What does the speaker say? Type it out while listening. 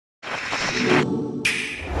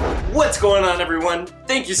What's going on, everyone?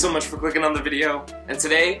 Thank you so much for clicking on the video. And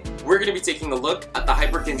today, we're going to be taking a look at the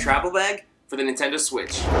Hyperkin Travel Bag for the Nintendo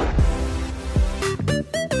Switch.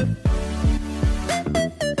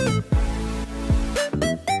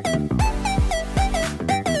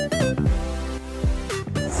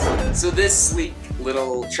 So this sleek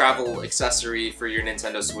little travel accessory for your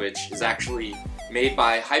Nintendo Switch is actually made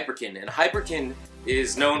by Hyperkin, and Hyperkin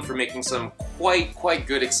is known for making some quite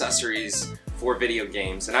good accessories for video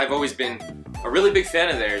games, and I've always been a really big fan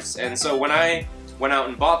of theirs. And so when I went out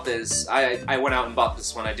and bought this, I went out and bought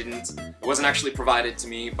this one. It wasn't actually provided to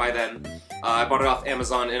me by them. I bought it off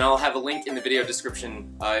Amazon, and I'll have a link in the video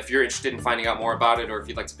description if you're interested in finding out more about it, or if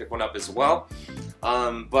you'd like to pick one up as well.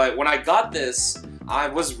 But when I got this, I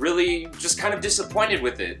was really just kind of disappointed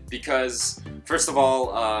with it because, first of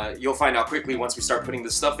all, you'll find out quickly once we start putting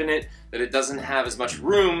the stuff in it that it doesn't have as much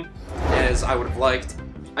room as I would have liked.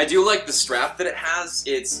 I do like the strap that it has.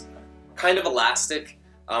 It's kind of elastic,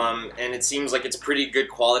 and it seems like it's pretty good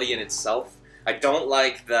quality in itself. I don't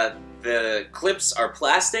like that the clips are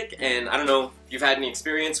plastic, and I don't know if you've had any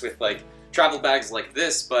experience with like travel bags like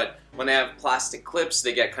this, but when they have plastic clips,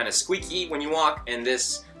 they get kind of squeaky when you walk, and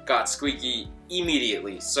this got squeaky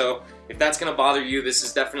immediately. So if that's gonna bother you, this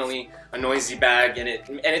is definitely a noisy bag, and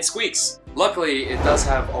it squeaks. Luckily, it does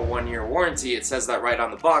have a 1-year warranty. It says that right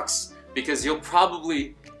on the box, because you'll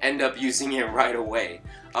probably end up using it right away.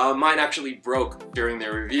 Mine actually broke during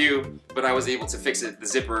their review, but I was able to fix it. The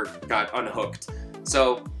zipper got unhooked.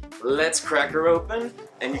 So let's crack her open,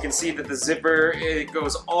 and you can see that the zipper, it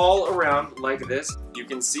goes all around like this. You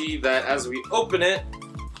can see that as we open it,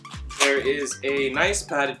 there is a nice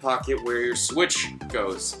padded pocket where your Switch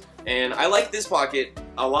goes. And I like this pocket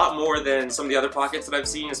a lot more than some of the other pockets that I've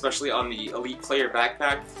seen, especially on the Elite Player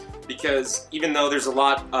backpack, because even though there's a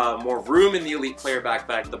lot more room in the Elite Player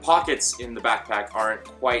backpack, the pockets in the backpack aren't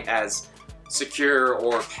quite as secure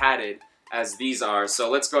or padded as these are. So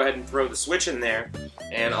let's go ahead and throw the Switch in there,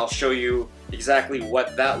 and I'll show you exactly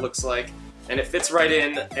what that looks like. And it fits right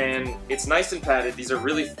in, and it's nice and padded. These are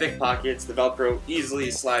really thick pockets. The Velcro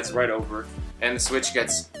easily slides right over, and the Switch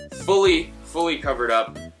gets fully covered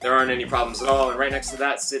up. There aren't any problems at all. And right next to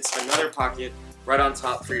that sits another pocket right on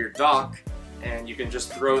top for your dock, and you can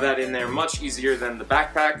just throw that in there much easier than the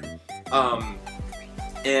backpack.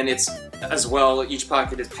 And it's, as well, each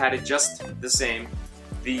pocket is padded just the same.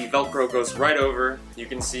 The Velcro goes right over. You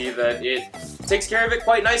can see that it takes care of it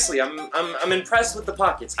quite nicely. I'm impressed with the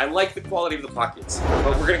pockets. I like the quality of the pockets.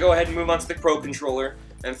 But we're gonna go ahead and move on to the Pro Controller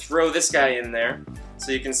and throw this guy in there.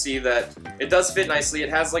 So you can see that it does fit nicely. It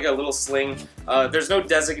has like a little sling. There's no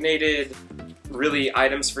designated really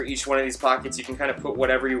items for each one of these pockets. You can kind of put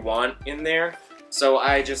whatever you want in there. So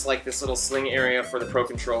I just like this little sling area for the Pro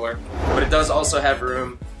Controller. But it does also have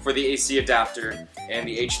room for the AC adapter and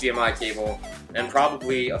the HDMI cable, and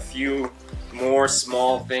probably a few more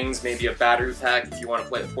small things, maybe a battery pack if you want to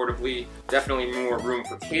play it portably. Definitely more room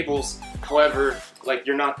for cables. However, like,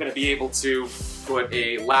 you're not going to be able to put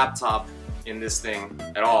a laptop in this thing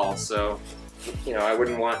at all. So, you know, I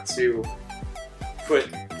wouldn't want to put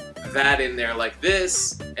that in there like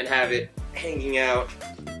this and have it hanging out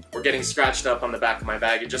or getting scratched up on the back of my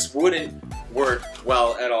bag. It just wouldn't work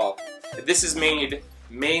well at all. This is made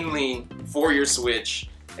mainly for your Switch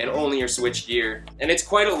and only your Switch gear, and it's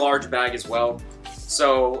quite a large bag as well,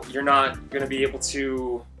 so you're not going to be able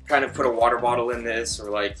to kind of put a water bottle in this, or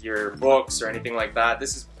like your books or anything like that.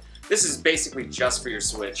 This is basically just for your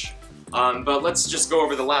Switch. But let's just go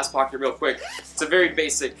over the last pocket real quick. It's a very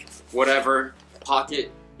basic whatever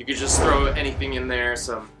pocket. You could just throw anything in there,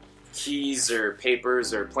 some keys or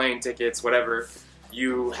papers or plane tickets, whatever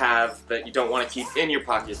you have that you don't want to keep in your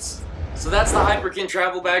pockets. So that's the Hyperkin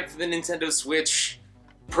Travel Bag for the Nintendo Switch.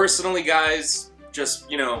 Personally, guys, just,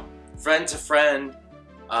 you know, friend to friend,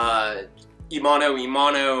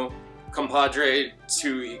 imano, compadre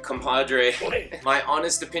to compadre. My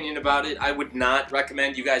honest opinion about it, I would not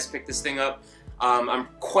recommend you guys pick this thing up. I'm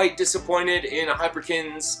quite disappointed in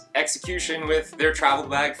Hyperkin's execution with their travel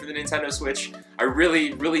bag for the Nintendo Switch. I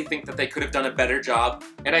really think that they could have done a better job,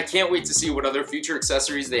 and I can't wait to see what other future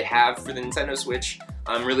accessories they have for the Nintendo Switch.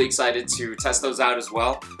 I'm really excited to test those out as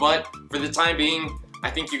well. But for the time being, I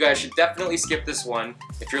think you guys should definitely skip this one.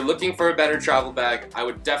 If you're looking for a better travel bag, I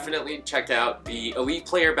would definitely check out the Elite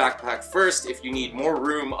Player backpack first if you need more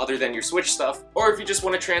room other than your Switch stuff, or if you just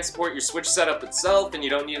want to transport your Switch setup itself and you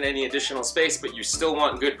don't need any additional space but you still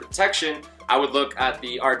want good protection, I would look at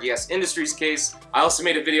the RDS Industries case. I also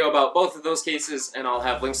made a video about both of those cases, and I'll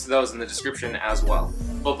have links to those in the description as well.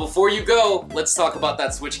 But before you go, let's talk about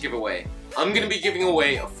that Switch giveaway. I'm gonna be giving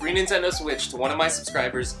away a free Nintendo Switch to one of my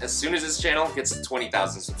subscribers as soon as this channel gets to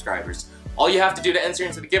 20,000 subscribers. All you have to do to enter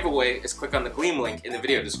into the giveaway is click on the Gleam link in the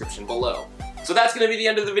video description below. So that's gonna be the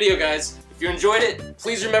end of the video, guys. If you enjoyed it,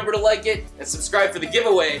 please remember to like it and subscribe for the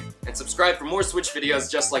giveaway, and subscribe for more Switch videos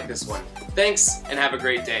just like this one. Thanks, and have a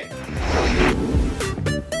great day.